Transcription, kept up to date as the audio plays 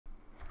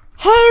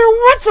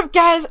What's up,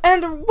 guys,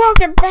 and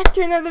welcome back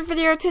to another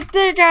video.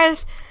 Today,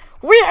 guys,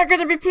 we are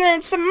going to be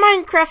playing some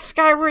Minecraft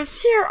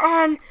Skywars here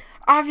on,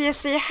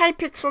 obviously,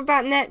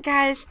 hypixel.net,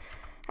 guys.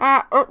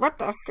 Oh, what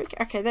the freak?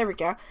 Okay, there we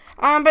go.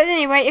 But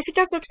anyway, if you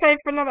guys are excited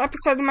for another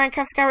episode of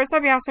Minecraft Skywars,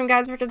 that'd be awesome,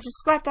 guys. If you could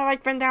just slap that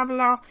like button down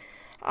below.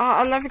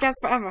 I love you guys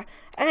forever.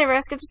 Anyway,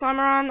 let's get this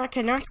armor on.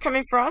 Okay, no one's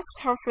coming for us.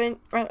 Hopefully,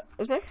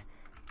 is there?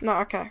 No,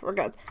 okay, we're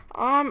good.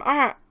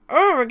 Alright.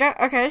 Oh, we're good.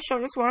 Okay, show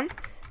this one.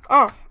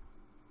 Oh.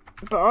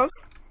 Bows.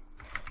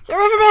 Get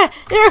away from me!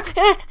 Get away from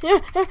me!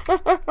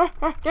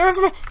 Get away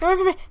from me! Get away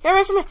from me! Get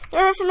away from me!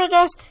 Get away from me,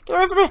 guys! Get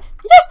away from me!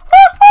 Yes!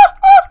 Oh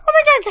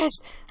my god, guys!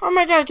 Oh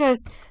my god, guys!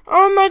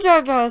 Oh my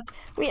god, guys!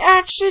 We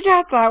actually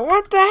got that!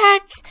 What the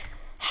heck?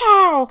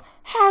 How?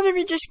 How did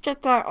we just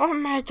get that? Oh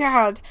my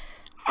god!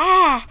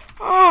 Oh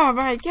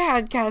my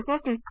god, guys!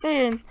 That's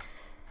insane!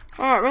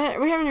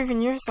 Alright, we haven't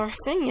even used our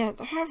thing yet,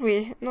 have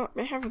we? No,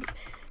 we haven't.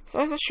 So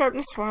there's a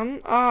sharpness one.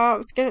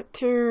 Let's get it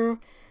to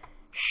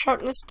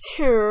sharpness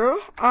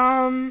 2.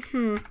 Oh,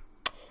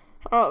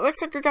 it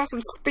looks like we got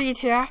some speed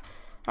here.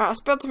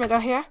 Let's build tomato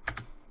here.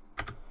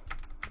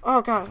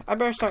 Oh god, I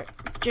better start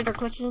jitter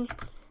clicking.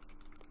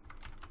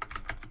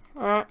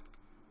 Alright.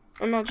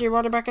 MLG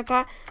water back at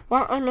that.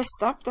 Well, I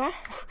messed up there.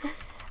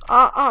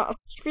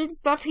 Speed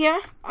this up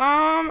here.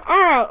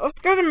 Alright, let's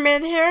go to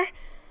mid here.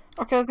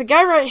 Okay, there's a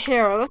guy right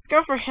here. Let's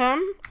go for him.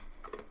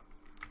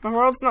 My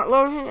world's not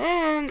loading.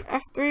 And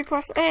F3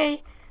 plus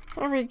A.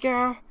 There we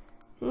go.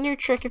 New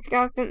trick if you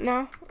guys didn't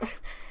know.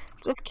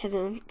 Just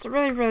kidding. It's a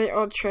really, really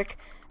old trick.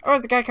 Oh,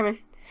 there's a guy coming.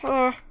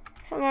 Hello.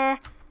 Hello.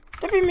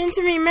 Don't be mean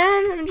to me,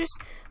 man. I'm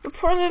just a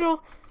poor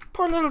little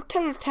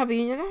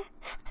Teletubby, you know?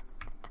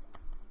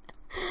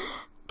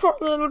 Poor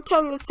little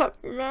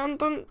Teletubby, man.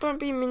 Don't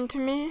be mean to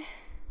me.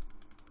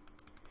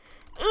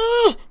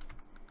 Ugh!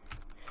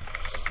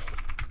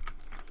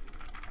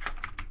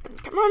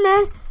 Come on,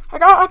 man. I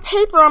got a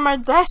paper on my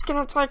desk and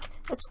it's like,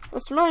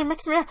 it's really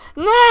mixing me up.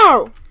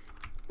 No!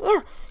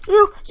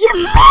 You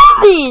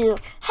meanie!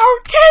 How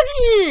could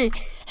he?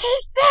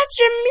 He's such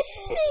a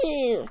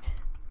meanie!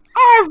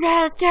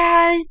 Alright,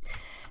 guys.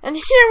 And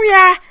here we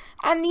are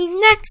on the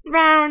next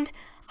round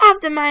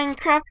of the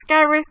Minecraft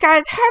Skywars,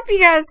 guys. Hope you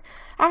guys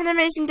have an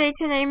amazing day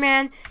today,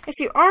 man. If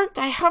you aren't,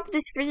 I hope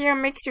this video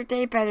makes your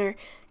day better.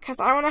 Because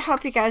I want to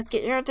help you guys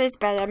get your days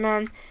better,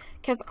 man.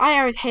 Because I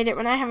always hate it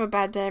when I have a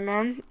bad day,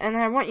 man. And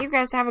I want you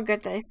guys to have a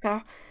good day,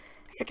 so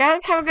if you guys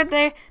have a good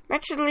day,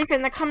 make sure to leave it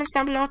in the comments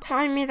down below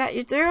telling me that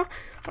you do.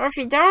 Or if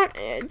you don't,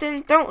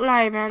 then don't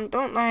lie, man.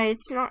 Don't lie.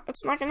 It's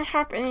not gonna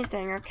help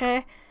anything,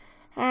 okay?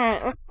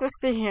 Alright, let's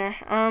see here.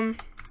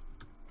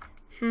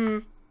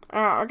 Alright,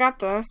 I got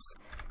this.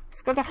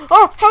 Let's go down.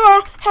 Oh,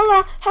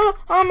 hello.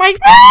 Oh my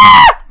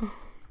god!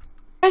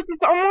 Guys,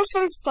 it's almost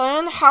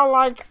insane how,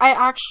 like, I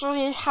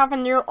actually have a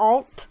new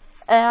alt,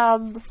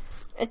 and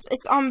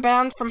it's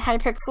unbanned from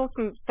hypixel. It's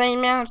insane,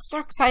 man. I'm so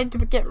excited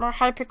to get more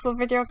hypixel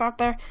videos out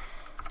there.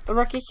 The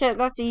rookie kit,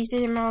 that's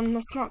easy, man.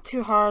 That's not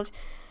too hard.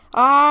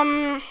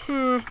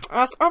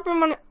 Let's open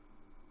one.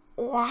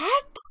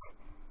 What?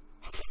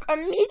 A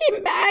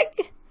medium bag?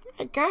 Oh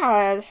my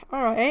god.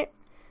 Alright.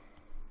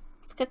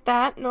 Let's get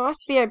that. No,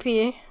 that's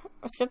VIP.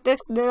 Let's get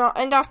this, and then I'll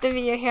end off the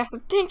video here. So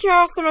thank you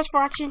all so much for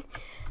watching.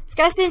 If you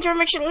guys enjoyed,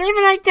 make sure to leave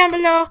a like down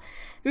below.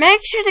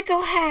 Make sure to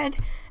go ahead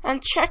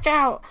and check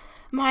out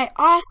my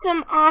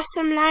awesome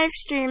live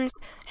streams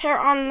here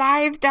on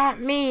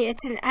live.me.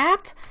 It's an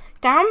app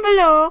down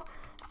below.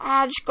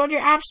 Just go to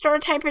your app store,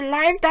 type in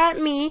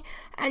live.me,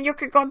 and you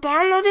can go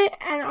download it,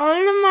 and all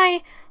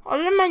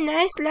of my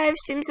nice live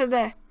streams are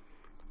there.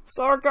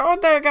 So go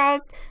there, guys,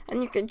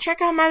 and you can check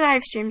out my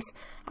live streams.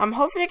 I'm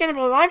hopefully gonna be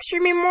live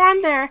streaming more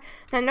on there,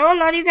 and I know a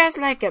lot of you guys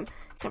like them.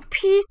 So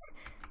peace,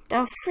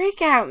 don't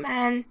freak out,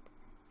 man.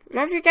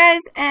 Love you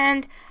guys,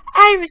 and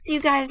I will see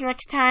you guys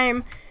next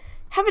time.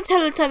 Have a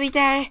Teletubby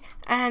day,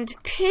 and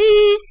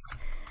peace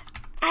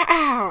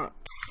out.